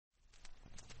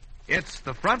It's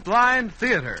the Frontline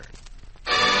Theater.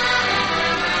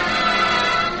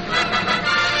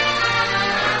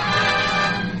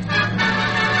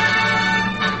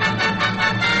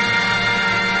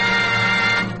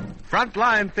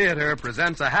 Frontline Theater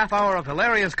presents a half hour of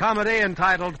hilarious comedy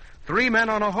entitled Three Men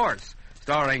on a Horse,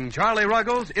 starring Charlie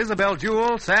Ruggles, Isabel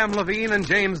Jewell, Sam Levine, and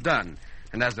James Dunn.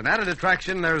 And as an added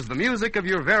attraction, there's the music of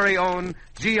your very own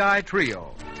G.I.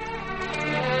 Trio.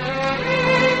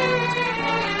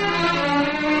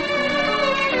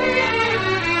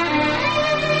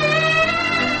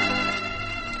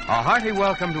 A hearty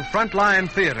welcome to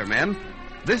Frontline Theater, men.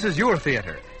 This is your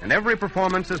theater, and every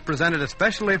performance is presented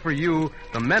especially for you,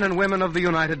 the men and women of the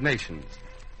United Nations.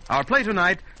 Our play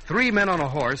tonight, Three Men on a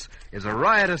Horse, is a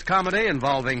riotous comedy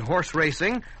involving horse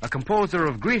racing, a composer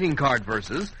of greeting card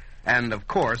verses, and, of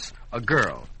course, a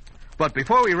girl. But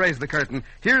before we raise the curtain,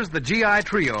 here's the G.I.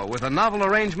 Trio with a novel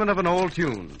arrangement of an old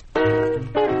tune.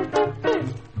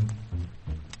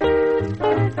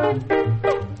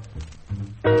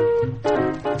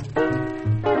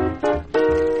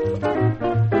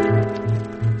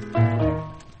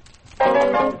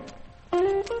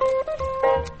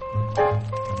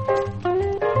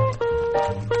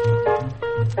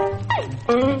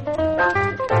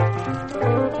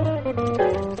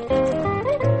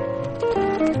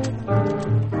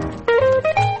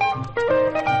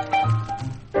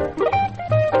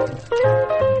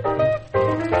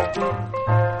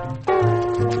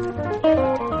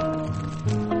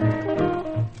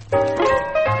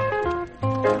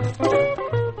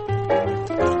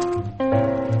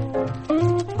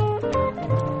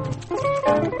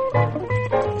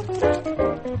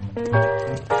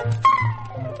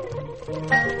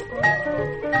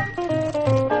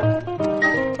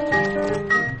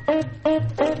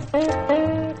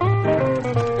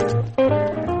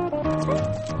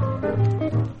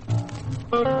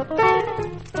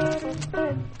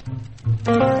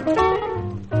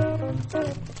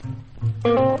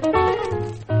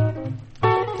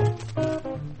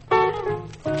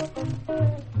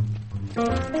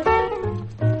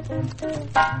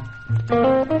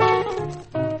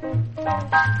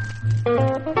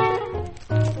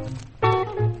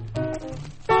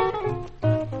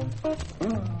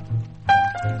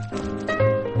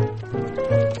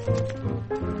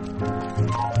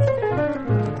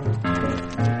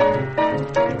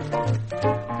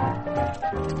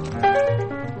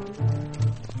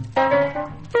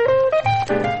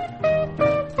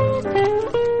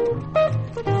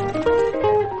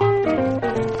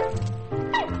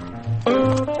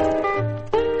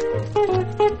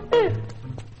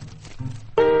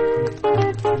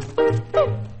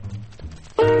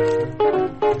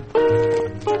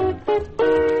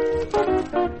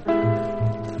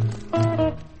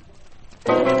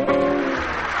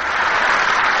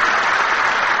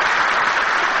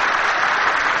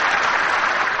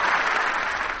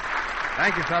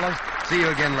 Thank you, fellas. See you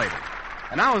again later.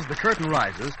 And now, as the curtain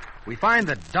rises, we find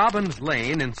that Dobbins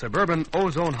Lane in suburban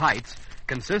Ozone Heights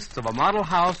consists of a model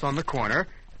house on the corner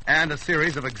and a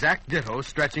series of exact dittos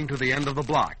stretching to the end of the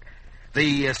block.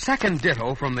 The second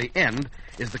ditto from the end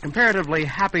is the comparatively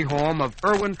happy home of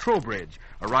Irwin Trowbridge,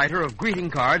 a writer of greeting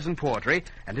cards and poetry,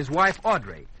 and his wife,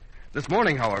 Audrey. This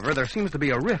morning, however, there seems to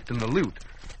be a rift in the loot.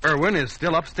 Irwin is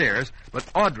still upstairs, but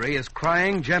Audrey is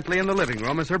crying gently in the living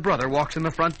room as her brother walks in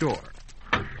the front door.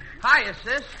 Hiya,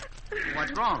 sis.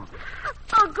 What's wrong?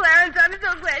 Oh, Clarence, I'm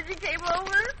so glad you came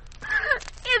over.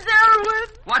 It's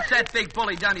Irwin. What's that big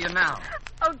bully done to you now?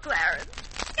 Oh, Clarence,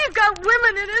 he's got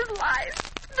women in his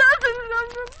life. Dozens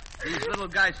of them. These little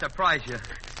guys surprise you.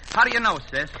 How do you know,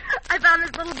 sis? I found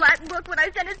this little black book when I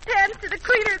sent his pants to the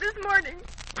cleaner this morning.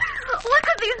 Look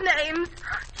at these names.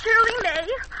 Shirley May,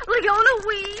 Leona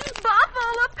Wee,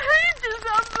 Buffalo, pages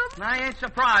of them. I ain't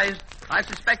surprised. I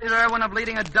suspected Irwin of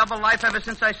leading a double life ever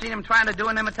since I seen him trying to do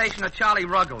an imitation of Charlie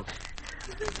Ruggles.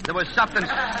 There was something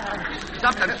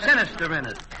sinister in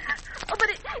it. Oh, but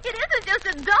it isn't just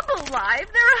a double life.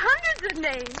 There are hundreds of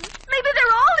names. Maybe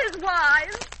they're all his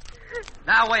wives.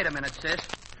 Now, wait a minute, sis.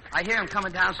 I hear him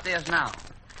coming downstairs now.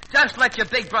 Just let your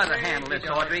big brother handle this,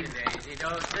 Audrey.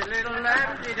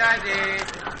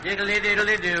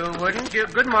 Wouldn't you?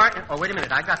 Good morning. Oh, wait a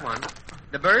minute. I got one.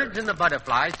 The birds and the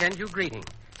butterflies send you greeting.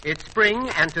 It's spring,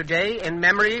 and today, in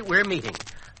memory, we're meeting.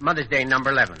 Mother's Day, number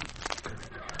 11.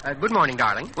 Good morning,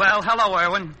 darling. Well, hello,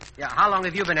 Irwin. Yeah, how long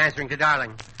have you been answering to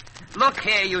darling? Look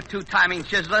here, you two-timing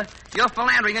chiseler. Your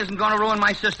philandering isn't going to ruin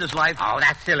my sister's life. Oh,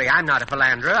 that's silly. I'm not a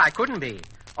philanderer. I couldn't be.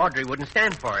 Audrey wouldn't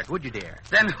stand for it, would you, dear?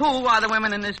 Then who are the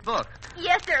women in this book?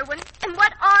 Yes, Irwin. And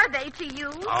what are they to you?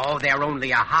 Oh, they're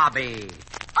only a hobby.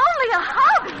 Only a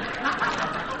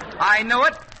hobby? I knew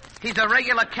it. He's a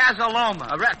regular Casaloma.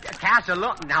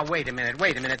 Casaloma? Now, wait a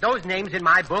minute. Those names in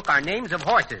my book are names of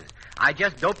horses. I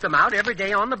just dope them out every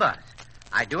day on the bus.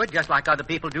 I do it just like other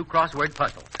people do crossword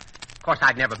puzzles. Of course,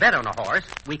 I'd never bet on a horse.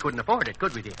 We couldn't afford it,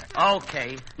 could we, dear?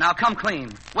 Okay. Now, come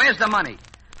clean. Where's the money?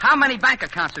 How many bank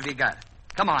accounts have you got?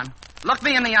 Come on. Look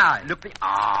me in the eye.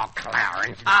 Oh,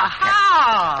 Clarence.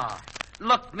 Aha!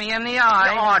 Look me in the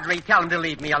eye. Audrey, tell him to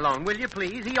leave me alone, will you,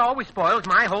 please? He always spoils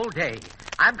my whole day.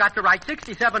 I've got to write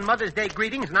 67 Mother's Day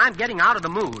greetings, and I'm getting out of the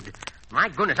mood. My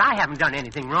goodness, I haven't done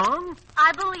anything wrong.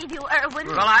 I believe you, Irwin.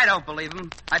 Well, I don't believe him.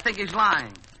 I think he's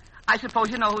lying. I suppose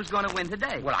you know who's going to win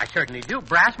today. Well, I certainly do.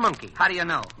 Brass Monkey. How do you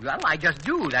know? Well, I just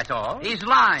do, that's all. He's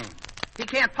lying. He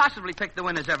can't possibly pick the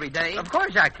winners every day. Of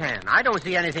course I can. I don't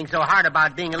see anything so hard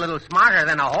about being a little smarter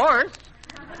than a horse.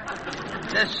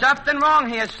 There's something wrong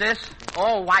here, sis.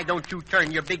 Oh, why don't you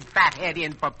turn your big fat head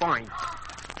in for points?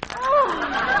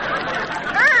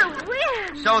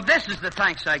 Irwin! So this is the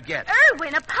thanks I get.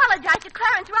 Irwin, apologize to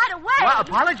Clarence right away. Well,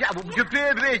 apologize?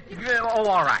 Oh,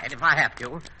 all right, if I have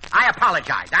to. I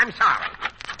apologize. I'm sorry.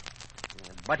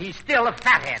 But he's still a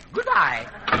fathead. Goodbye.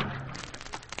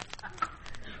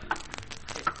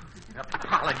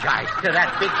 Apologize to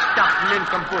that big stuffed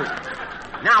nincompoop.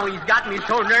 Now he's got me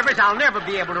so nervous I'll never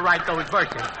be able to write those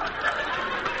verses.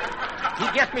 He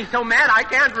gets me so mad I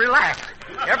can't relax.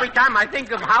 Every time I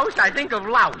think of house, I think of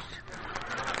louse.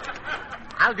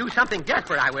 I'll do something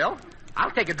desperate, I will.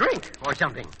 I'll take a drink or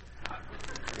something.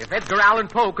 If Edgar Allan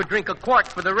Poe could drink a quart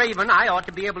for the Raven, I ought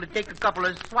to be able to take a couple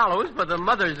of swallows for the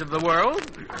mothers of the world.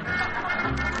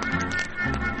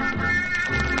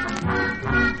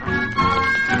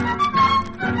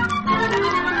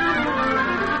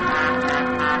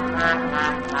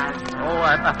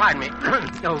 Pardon me.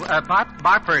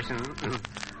 Bar person.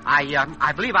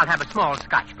 I believe I'll have a small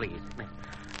scotch, please.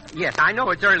 Yes, I know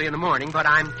it's early in the morning, but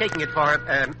I'm taking it for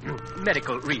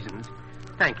medical reasons.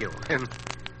 Thank you.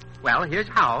 Well, here's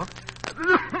how.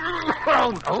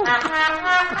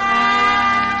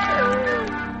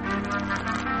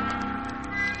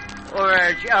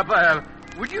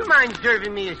 Would you mind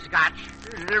serving me a scotch?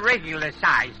 The regular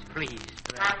size, please.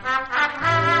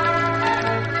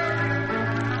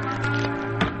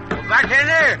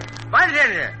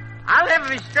 Bartender, I'll have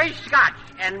a straight scotch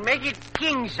and make it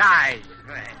king size.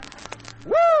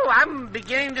 Woo, I'm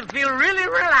beginning to feel really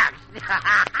relaxed. Excuse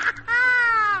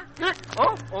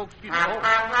me.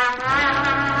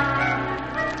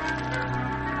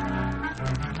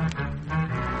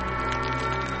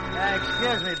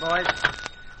 Excuse me, boys.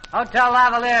 Hotel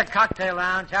Lavalier Cocktail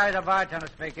Lounge. Harry the bartender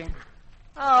speaking.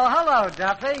 Oh, hello,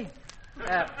 Duffy.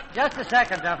 Just a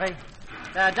second, Duffy.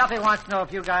 Duffy wants to know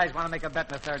if you guys want to make a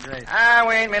bet in the third race.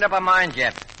 We ain't made up our mind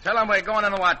yet. Tell him we're going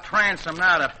into our transom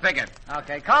now to pick it.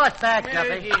 Okay, call us back, Duffy.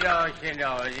 Hey, who's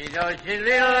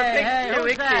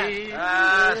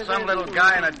that? Some little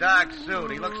guy in a dark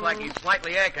suit. He looks like he's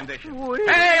slightly air-conditioned.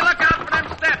 Hey, look out for them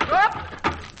steps. Whoop!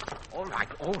 All right.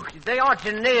 Oh, they ought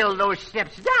to nail those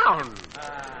steps down.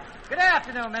 Good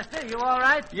afternoon, mister. You all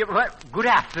right? Yeah, good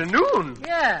afternoon.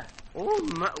 Yeah. Oh,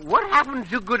 what happened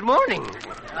to good morning?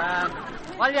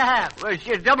 What do you have?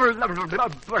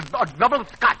 Double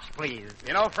scotch, please.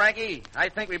 You know, Frankie, I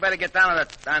think we better get down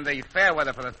on the fair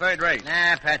weather for the third race.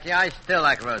 Nah, Patsy, I still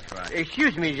like roast fry.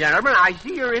 Excuse me, gentlemen. I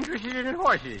see you're interested in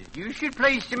horses. You should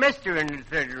play semester in the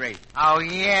third race. Oh,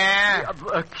 yeah?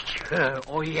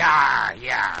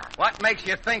 Yeah. What makes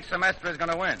you think Semester is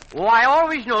going to win? Oh, I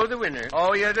always know the winner.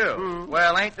 Oh, you do? Mm.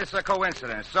 Well, ain't this a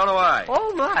coincidence? So do I.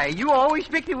 Oh, my. You always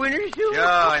pick the winners, too? Sure,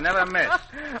 I never miss.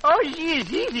 Oh, she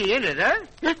is easy, isn't it, huh?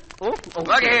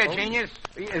 Look here, genius.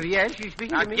 Yes, you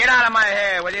speaking Now to me? get out of my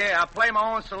hair, will you? I'll play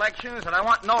my own selections, and I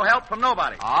want no help from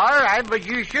nobody. All right, but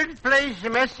you should play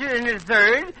semester in the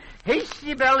third,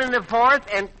 hasty bell in the fourth,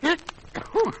 and...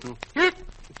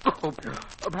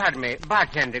 pardon me,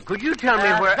 bartender, could you tell me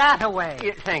where... That away.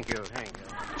 Yeah, thank you.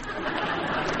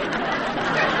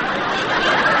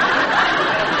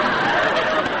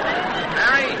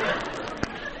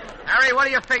 Harry, what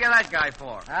do you figure that guy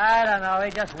for? I don't know.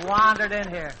 He just wandered in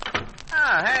here.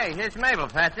 Oh, hey, here's Mabel,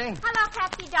 Patsy. Hello,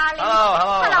 Patsy, darling.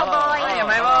 Hello, boy. Hey,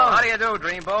 Mabel. How do you do,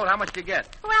 Dreamboat? How much do you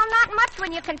get? Well, not much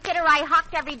when you consider I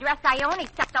hawked every dress I own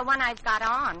except the one I've got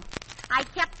on. I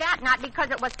kept that not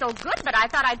because it was so good, but I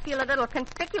thought I'd feel a little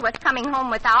conspicuous coming home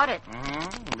without it.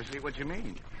 Mm-hmm. Let me see what you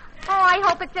mean. Oh, I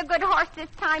hope it's a good horse this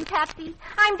time, Patsy.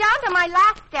 I'm down to my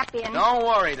last step in. Don't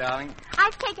worry, darling.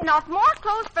 I've taken off more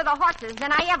clothes for the horses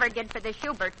than I ever did for the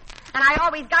Schuberts. And I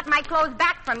always got my clothes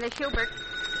back from the Schuberts.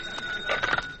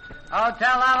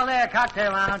 Hotel Lavalier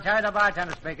Cocktail Lounge. Harry the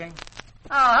bartender speaking.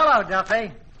 Oh, hello,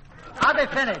 Duffy. I'll be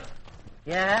finished.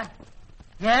 Yeah?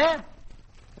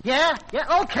 Yeah,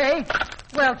 okay.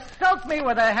 Well, soak me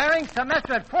with a herring,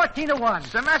 Semester at 14-1.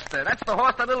 Semester. That's the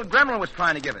horse that little gremlin was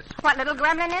trying to give us. What little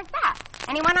gremlin is that?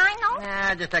 Anyone I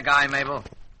know? Just a guy, Mabel.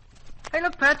 Hey,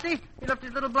 look, Patsy. He left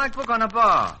his little black book on the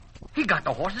bar. He got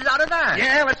the horses out of that.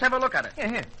 Yeah, let's have a look at it.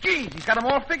 Here. Geez, he's got them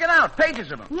all figured out.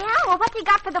 Pages of them. Yeah, well, what's he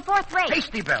got for the fourth race?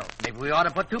 Tasty Bell. Maybe we ought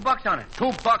to put $2 on it.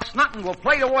 $2, nothing. We'll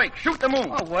play to wake. Shoot the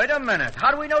moon. Oh, wait a minute.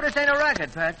 How do we know this ain't a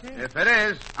racket, Patsy? If it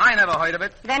is, I never heard of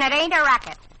it. Then it ain't a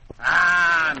racket.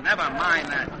 Ah, never mind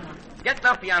that. Get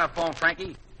Duffy on the phone,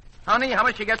 Frankie. Honey, how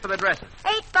much you get for the dresses?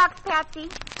 $8, Patsy.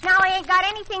 Now I ain't got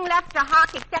anything left to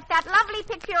hawk except that lovely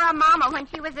picture of Mama when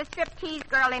she was a striptease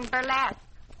girl in burlesque.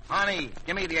 Honey,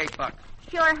 give me the $8.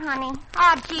 Sure, honey.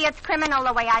 Oh, gee, it's criminal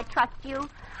the way I trust you.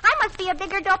 I must be a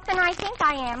bigger dope than I think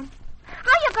I am.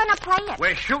 How you gonna play it?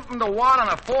 We're shooting the wad on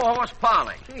a 4-horse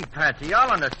parlay. Gee, Patsy,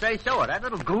 y'all on the say-so of that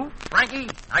little goof? Frankie,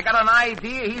 I got an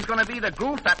idea he's gonna be the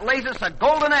goof that lays us a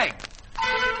golden egg.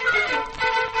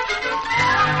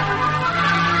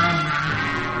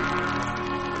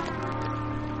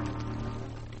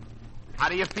 How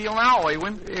do you feel now,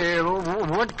 Owen?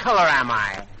 What color am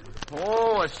I?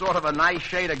 Oh, it's sort of a nice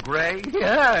shade of gray.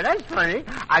 Yeah, that's funny.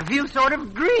 I feel sort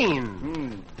of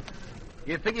green.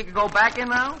 You think you could go back in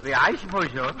now? Yeah, I suppose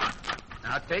so.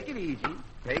 Now, take it easy.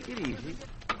 Take it easy.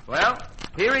 Well,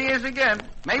 here he is again.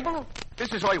 Mabel,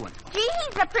 this is Owen. Gee,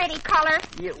 he's a pretty color.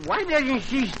 Yeah, why doesn't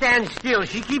she stand still?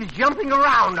 She keeps jumping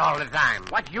around all the time.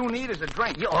 What you need is a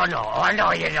drink. Oh,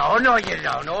 no, you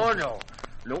don't. Oh, no.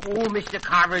 Look, Mr.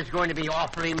 Carver's going to be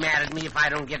awfully mad at me if I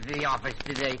don't get to the office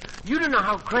today. You don't know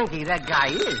how cranky that guy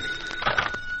is.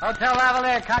 Hotel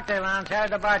Lavalier Cocktail Lounge. Harry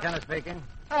the bartender speaking.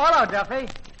 Oh, hello, Duffy.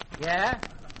 Yeah?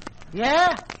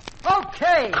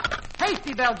 Okay.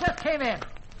 Tasty Bell just came in.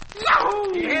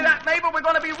 Yahoo! You hear that, Mabel? We're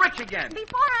going to be rich again.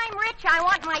 Before I'm rich, I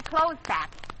want my clothes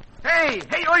back. Hey,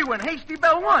 Owen, Hasty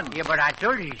Bell won. Yeah, but I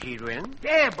told you she'd win.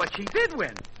 Yeah, but she did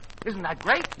win. Isn't that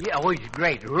great? Yeah, oh, it's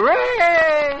great.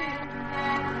 Hooray!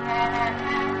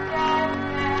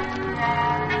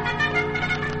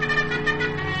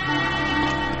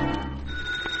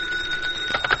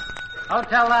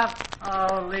 Hotel left.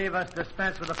 Oh, leave us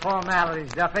dispense with the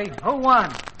formalities, Duffy. Who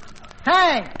won?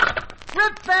 Hank!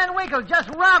 Rip Van Winkle just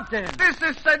robbed him. This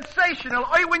is sensational.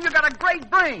 Owen, you got a great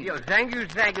brain. Yo, thank you.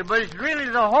 But it's really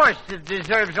the horse that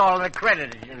deserves all the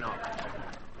credit, you know.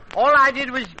 All I did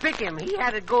was pick him. He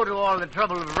had to go to all the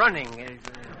trouble of running.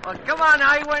 Well, come on,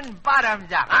 Owen.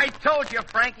 Bottoms up. I told you,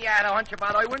 Frankie, I had a hunch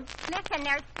about Owen. Listen,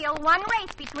 there's still one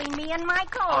race between me and my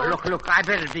clothes. Oh, look. I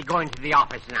better be going to the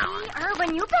office now. Gee,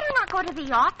 Irwin, you better not go to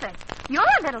the office. You're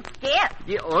a little stiff.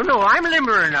 Yeah, oh, no, I'm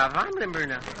limber enough.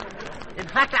 In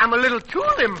fact, I'm a little too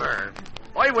limber.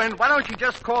 Owen, why don't you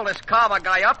just call this Carver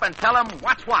guy up and tell him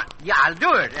what's what? Yeah, I'll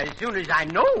do it as soon as I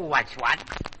know what's what.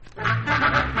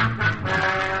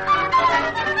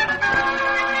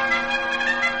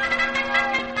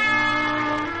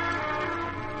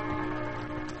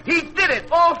 He did it.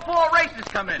 All 4 races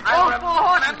come in. All 4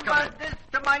 horses come in. This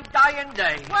to my dying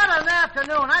day. What an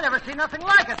afternoon. I never seen nothing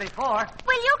like it before.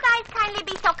 Will you guys kindly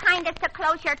be so kind as to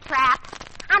close your trap?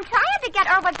 I'm trying to get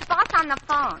Irwin's boss on the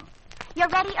phone. You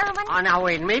ready, Irwin? Oh, now,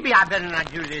 wait. Maybe I better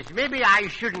not do this. Maybe I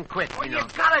shouldn't quit, Well, you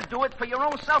gotta do it for your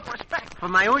own self-respect. For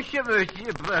my own you're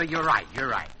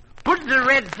right. Put the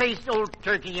red-faced old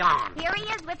turkey on. Here he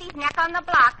is with his neck on the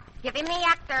block. Give him the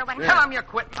act, Irwin. Yeah. Tell him you're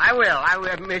quitting. I will.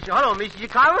 Hello, Mrs.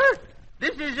 Carver.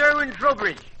 This is Irwin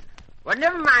Trowbridge. Well,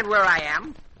 never mind where I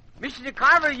am. Mr.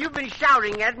 Carver, you've been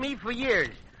shouting at me for years.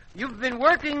 You've been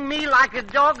working me like a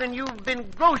dog, and you've been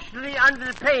grossly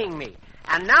underpaying me.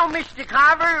 And now, Mr.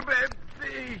 Carver,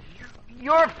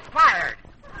 you're fired.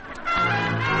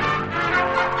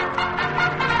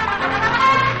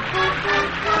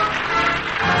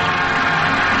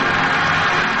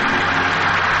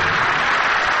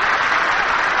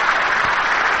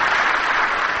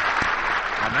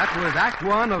 And that was Act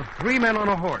One of 3 Men on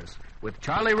a Horse, with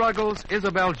Charlie Ruggles,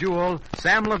 Isabel Jewell,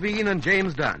 Sam Levine, and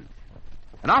James Dunn.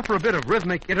 And now for a bit of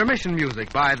rhythmic intermission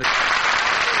music by the...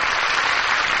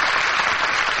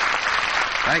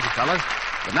 Thank you, fellas.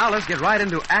 But now let's get right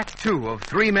into Act Two of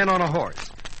 3 Men on a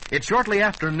Horse. It's shortly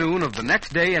after noon of the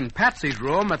next day in Patsy's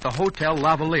room at the Hotel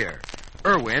Lavalier.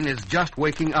 Irwin is just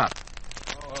waking up.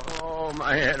 Oh,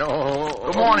 my head. Oh.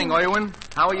 Good morning, Owen.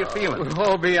 How are you feeling?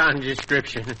 Oh, beyond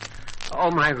description. Oh,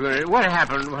 my goodness. What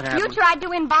happened? You tried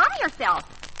to embalm yourself.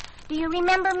 Do you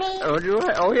remember me? Oh, do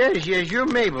I? Oh, yes, you're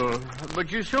Mabel.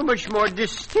 But you're so much more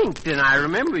distinct than I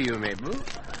remember you, Mabel.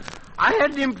 I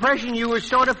had the impression you were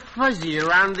sort of fuzzy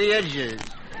around the edges.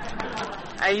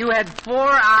 And you had 4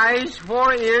 eyes,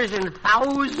 4 ears, and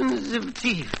thousands of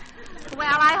teeth.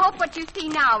 Well, I hope what you see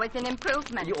now is an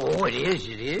improvement. Oh, it is.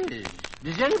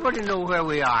 Does anybody know where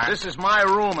we are? This is my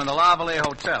room in the Lavalier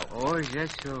Hotel. Oh, is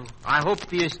that so? I hope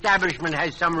the establishment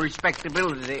has some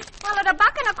respectability. Well, at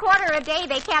 $1.25 a day,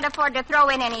 they can't afford to throw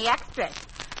in any extras.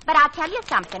 But I'll tell you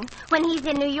something. When he's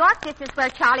in New York, this is where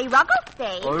Charlie Ruggles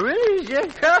stays. Oh, really?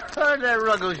 That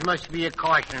Ruggles must be a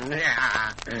caution.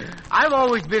 I've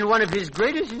always been one of his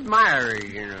greatest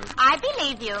admirers, you know. I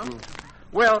believe you.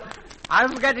 Well,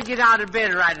 I've got to get out of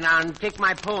bed right now and take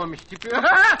my poems to... Look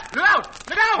out! Look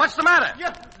out! What's the matter?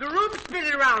 Yeah, the room's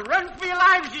spinning around. Run for your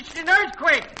lives. It's an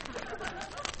earthquake.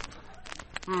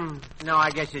 No, I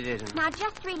guess it isn't. Now,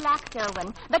 just relax,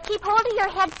 Irwin. But keep hold of your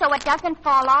head so it doesn't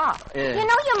fall off. Yeah. You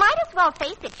know, you might as well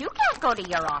face it. You can't go to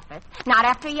your office. Not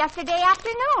after yesterday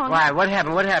afternoon. Why? What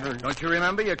happened? Don't you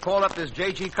remember? You called up this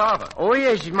J.G. Carver. Oh,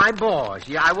 yes, he's my boss.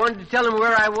 Yeah, I wanted to tell him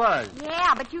where I was.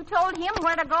 Yeah, but you told him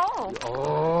where to go.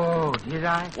 Oh, did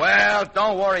I? Well,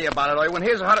 don't worry about it, Irwin.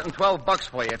 Here's $112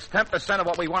 for you. It's 10% of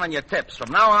what we want on your tips.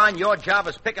 From now on, your job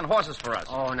is picking horses for us.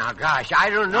 Oh, now, gosh, I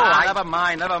don't know. Never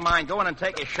mind. Go in and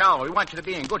take a shower. We want you to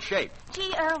be in good shape.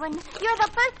 Gee, Irwin, you're the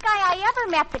first guy I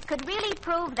ever met that could really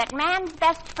prove that man's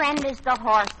best friend is the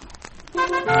horse.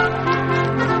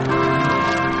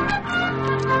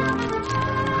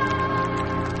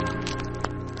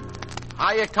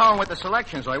 How you going with the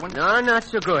selections, Irwin? No, not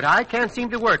so good. I can't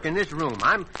seem to work in this room.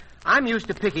 I'm used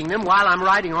to picking them while I'm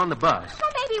riding on the bus.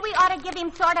 Well, maybe we ought to give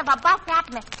him sort of a bus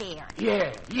atmosphere.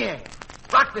 Yeah.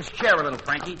 Rock this chair a little,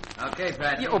 Frankie. Okay,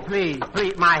 Pat. Oh, please,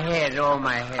 my head. Oh,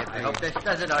 my head. I hope this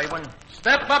does it, Irwin.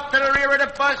 Step up to the rear of the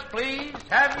bus, please.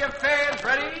 Have your fares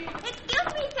ready.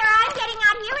 Excuse me, sir. I'm getting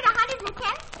out here at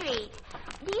 110th Street.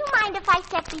 Do you mind if I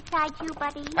sit beside you,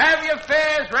 buddy? Have your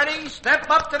fares ready. Step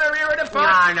up to the rear of the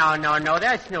bus. No.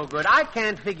 That's no good. I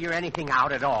can't figure anything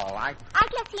out at all. I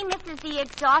guess he misses the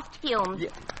exhaust fumes.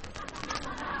 Yeah.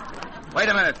 Wait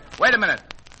a minute.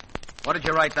 What did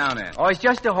you write down there? Oh, it's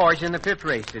just a horse in the 5th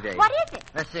race today. What is it?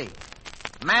 Let's see.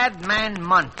 Madman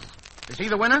Months. Is he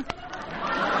the winner?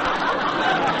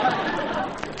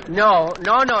 No.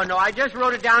 I just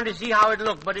wrote it down to see how it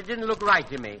looked, but it didn't look right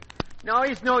to me. No,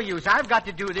 it's no use. I've got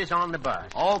to do this on the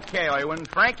bus. Okay, Irwin.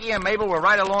 Frankie and Mabel will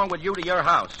ride along with you to your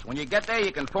house. When you get there,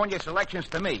 you can phone your selections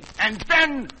to me. And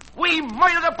then we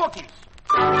murder the bookies.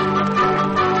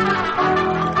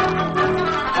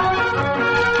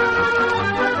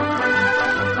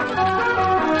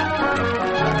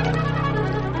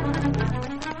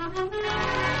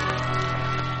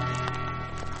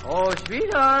 Oh,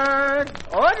 sweetheart.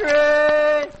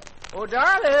 Audrey. Oh,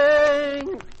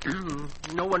 darling.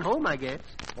 No one home, I guess.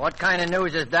 What kind of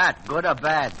news is that? Good or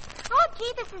bad? Oh,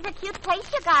 gee, this is a cute place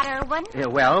you got, Irwin. Yeah,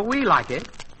 well, we like it.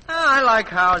 I like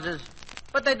houses,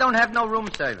 but they don't have no room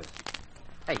service.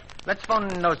 Hey, let's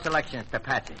phone in those selections to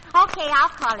Patsy. Okay, I'll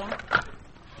call him.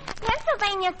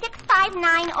 Pennsylvania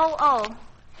 65900.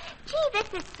 Gee, this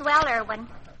is swell, Irwin.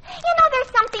 You know,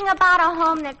 there's something about a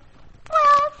home that's,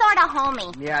 well, sort of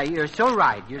homey. Yeah, you're so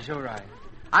right.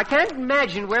 I can't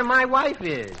imagine where my wife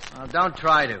is. Well, don't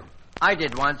try to. I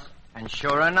did once, and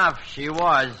sure enough, she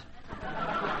was.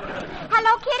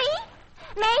 Hello, Kitty?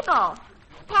 Mabel.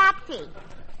 Patsy.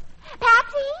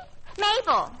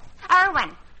 Mabel.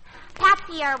 Irwin.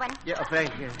 Patsy, Irwin. Yeah,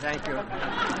 thank you.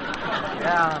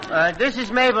 Yeah, this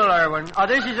is Mabel, Irwin. Oh,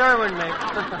 this is Irwin,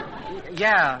 Mabel.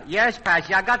 Yes,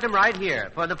 Patsy, I got them right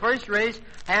here. For the first race,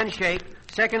 handshake.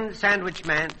 Second, sandwich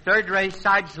man. Third race,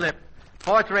 side slip.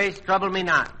 Fourth race, trouble me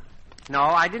not. No,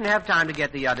 I didn't have time to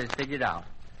get the others figured out.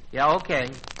 Yeah,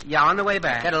 okay. Yeah, on the way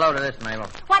back. Get a load of this, Mabel.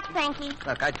 What, Frankie?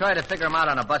 Look, I tried to figure them out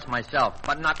on a bus myself,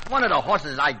 but not one of the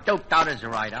horses I doped out is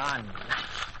right on.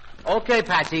 Okay,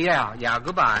 Patsy, yeah,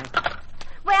 goodbye.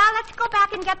 Well, let's go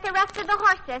back and get the rest of the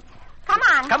horses. Come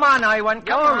on. Come on, Irwin.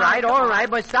 All right,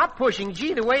 but stop pushing.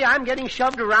 Gee, the way I'm getting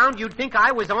shoved around, you'd think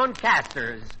I was on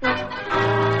casters.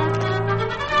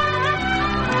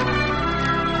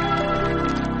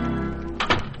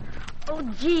 Oh,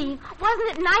 gee, wasn't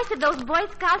it nice of those Boy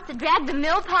Scouts to drag the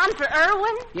mill pond for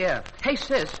Irwin? Yeah. Hey,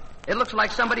 sis, it looks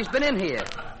like somebody's been in here.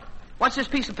 What's this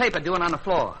piece of paper doing on the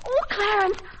floor? Oh,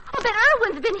 Clarence, I bet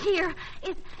Irwin's been here.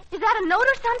 Is that a note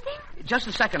or something? Just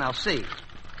a second, I'll see.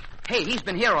 Hey, he's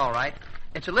been here, all right.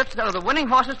 It's a list of the winning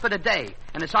horses for the day,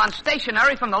 and it's on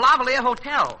stationery from the Lavalier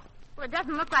Hotel. Well, it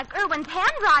doesn't look like Irwin's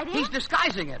handwriting. He's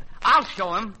disguising it. I'll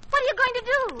show him. What are you going to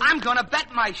do? I'm going to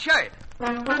bet my shirt.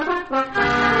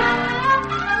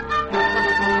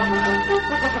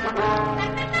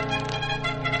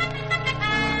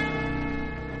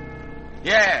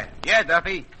 Yeah,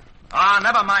 Duffy.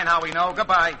 Never mind how we know.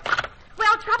 Goodbye.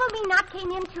 Well, trouble me not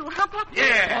came in too, huh, Patsy?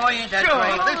 Yeah. Boy, ain't that sure.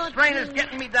 great. This train is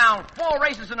getting me down 4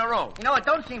 races in a row. You know, it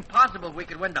don't seem possible we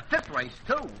could win the 5th race,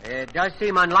 too. It does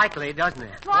seem unlikely, doesn't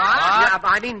it? What? Yeah,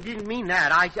 I didn't mean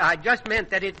that. I just meant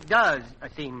that it does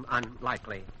seem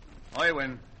unlikely.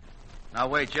 Oywin, now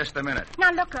wait just a minute.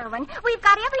 Now, look, Irwin, we've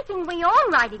got everything we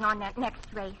own riding on that next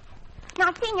race.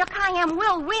 Now, Senior Cayenne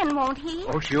will win, won't he?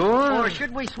 Oh, sure. Or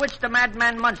should we switch to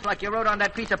Madman Munch like you wrote on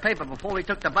that piece of paper before we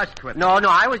took the bus trip? No,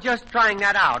 I was just trying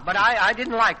that out. But I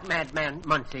didn't like Madman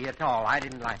Muncie at all. I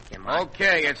didn't like him.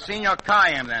 Okay, it's Senor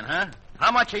Cayenne then, huh?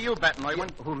 How much are you betting,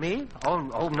 Oywin? Who, me?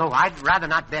 Oh, no, I'd rather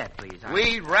not bet, please.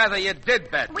 We'd rather you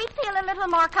did bet. We feel a little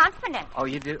more confident. Oh,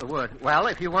 you would? Well,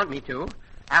 if you want me to.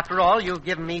 After all, you've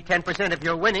given me 10% of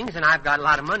your winnings, and I've got a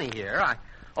lot of money here.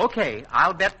 Okay,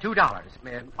 I'll bet $2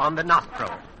 on the Nostro.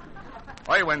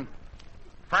 Oywin,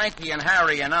 Frankie and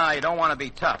Harry and I don't want to be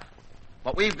tough.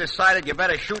 But we've decided you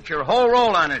better shoot your whole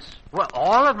roll on us. Well,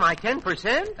 all of my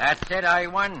 10%? That's it,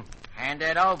 Irwin. Hand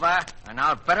it over, and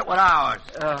I'll bet it with ours.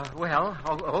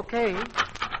 Okay.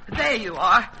 There you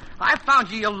are. I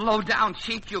found you, you low-down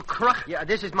cheat, you crook. Yeah,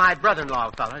 this is my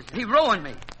brother-in-law, fellas. He ruined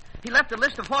me. He left a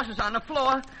list of horses on the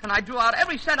floor, and I drew out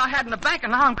every cent I had in the bank,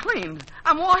 and now I'm clean.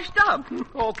 I'm washed up.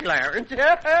 Oh, Clarence.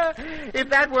 If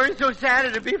that weren't so sad,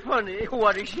 it'd be funny.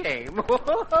 What a shame.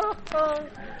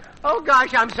 Oh,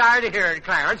 gosh, I'm sorry to hear it,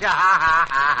 Clarence.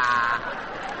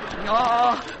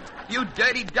 Oh, you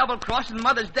dirty double-crossing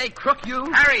Mother's Day crook,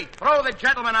 you. Harry, throw the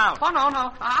gentleman out. Oh,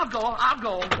 no. I'll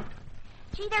go.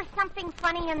 Gee, there's something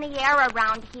funny in the air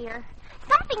around here.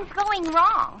 Something's going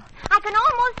wrong. I can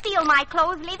almost feel my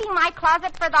clothes leaving my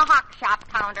closet for the hock shop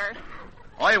counter.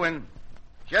 Oywin,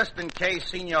 just in case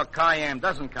Senor Cayenne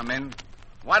doesn't come in,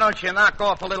 why don't you knock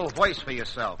off a little voice for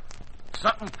yourself?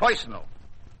 Something personal.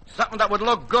 Something that would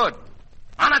look good.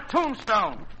 On a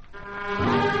tombstone.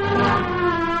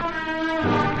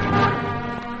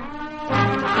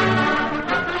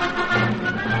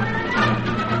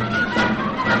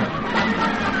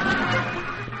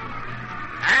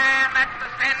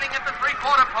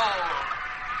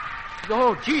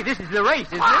 Oh, gee, this is the race,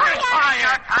 isn't it?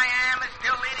 Fire! Cayenne is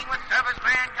still leading with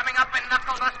serviceman coming up and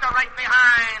Knuckle Duster right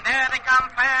behind. There they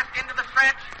come fast into the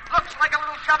stretch. Looks like a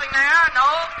little shoving there. No,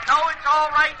 it's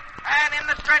all right. And in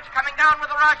the stretch, coming down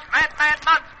with a rush, Madman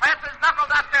Munch passes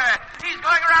Knuckle Duster. He's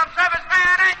going around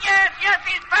serviceman, and yes,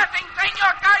 he's passing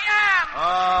Senor Cayenne.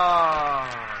 Oh,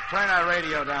 turn that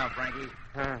radio down, Frankie.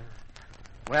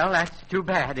 Well, that's too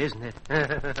bad, isn't it?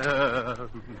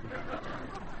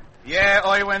 Yeah,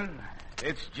 Oywin.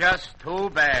 It's just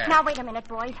too bad. Now, wait a minute,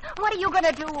 boys. What are you going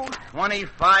to do?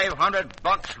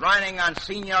 $2,500 riding on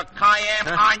Senor Cayenne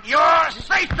on your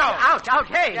say-so. Ouch,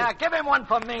 hey. Yeah, give him one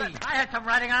for me. I had some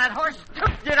riding on that horse.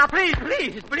 Now, please,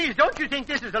 don't you think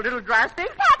this is a little drastic?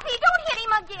 Patsy, don't hit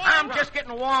him again. I'm just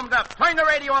getting warmed up. Turn the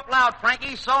radio up loud,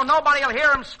 Frankie, so nobody will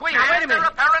hear him squeal. Now, wait a minute.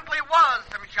 There apparently was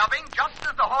some shoving just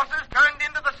as the horses turned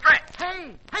into the stretch.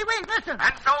 Hey, wait, listen.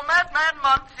 And so Madman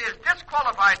Munch is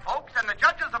disqualified, folks, and the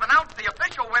judges have announced the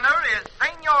official winner is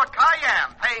Senor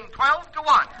Cayenne, paying 12 to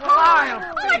 1.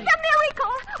 Oh, it's a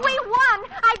miracle. We won.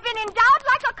 I've been endowed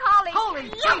like a collie. Holy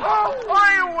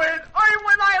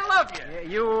Oywin, I love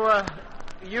you.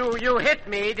 You hit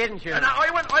me, didn't you? Now,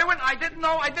 Oywin, I didn't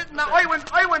know.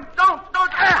 Oywin, don't.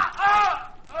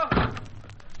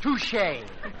 Touché.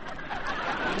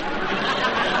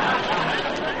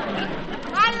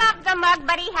 I love the mug,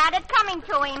 but he had it coming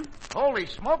to him. Holy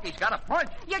smoke, he's got a punch.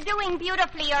 You're doing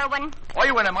beautifully, Irwin.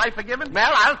 Oywin, am I forgiven?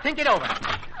 Well, I'll think it over.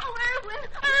 Oh, Irwin.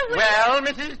 Well,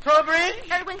 Mrs.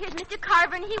 Trowbridge? Irwin, here's Mr.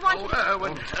 Carver, and he wants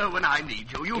Irwin, I need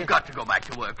you. You've got to go back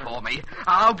to work for me.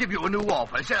 I'll give you a new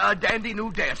office, a dandy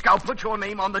new desk. I'll put your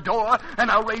name on the door, and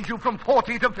I'll raise you from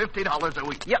 $40 to $50 a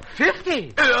week. Yeah,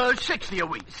 50? 60 a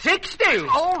week. 60?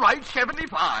 All right,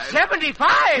 75.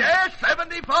 75? Yes,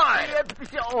 75.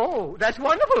 Oh, that's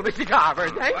wonderful, Mr. Carver.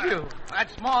 Thank you.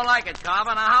 That's more like it,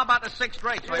 Carver. Now, how about the 6th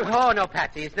race, Oywin? Oh, no,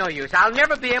 Patsy, it's no use. I'll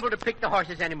never be able to pick the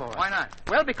horses anymore. Why not?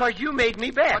 Well, because you made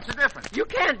me bet. What's the difference? You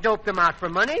can't dope them out for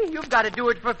money. You've got to do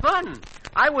it for fun.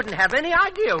 I wouldn't have any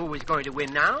idea who was going to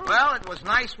win now. Well, it was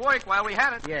nice work while we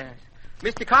had it. Yes.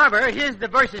 Mr. Carver, here's the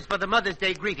verses for the Mother's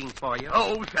Day greetings for you.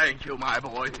 Oh, thank you, my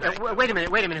boy. Wait a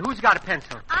minute. Who's got a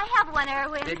pencil? I have one,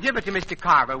 Irwin. Give it to Mr.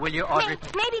 Carver, will you?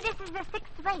 Maybe this is the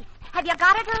 6th race. Have you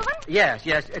got it, Irwin? Yes.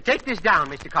 Take this down,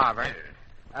 Mr. Carver.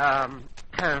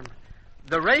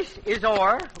 The race is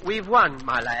o'er. We've won,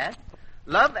 my lad.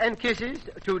 Love and kisses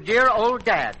to dear old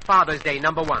Dad. Father's Day,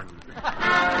 number 1.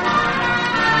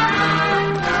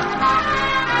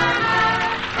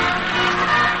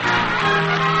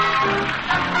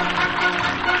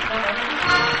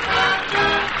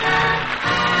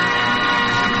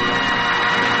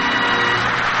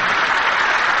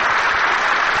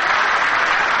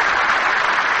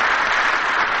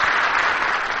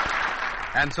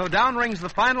 And so down rings the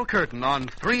final curtain on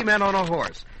Three Men on a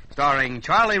Horse, starring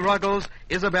Charlie Ruggles,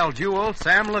 Isabel Jewell,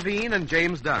 Sam Levine, and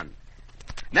James Dunn.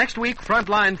 Next week,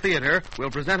 Frontline Theater will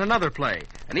present another play,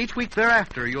 and each week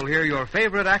thereafter you'll hear your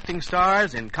favorite acting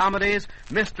stars in comedies,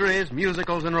 mysteries,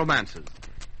 musicals, and romances.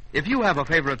 If you have a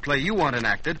favorite play you want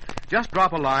enacted, just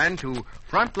drop a line to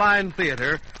Frontline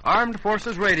Theater, Armed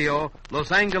Forces Radio,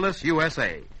 Los Angeles,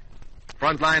 USA.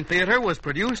 Frontline Theater was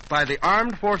produced by the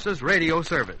Armed Forces Radio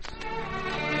Service.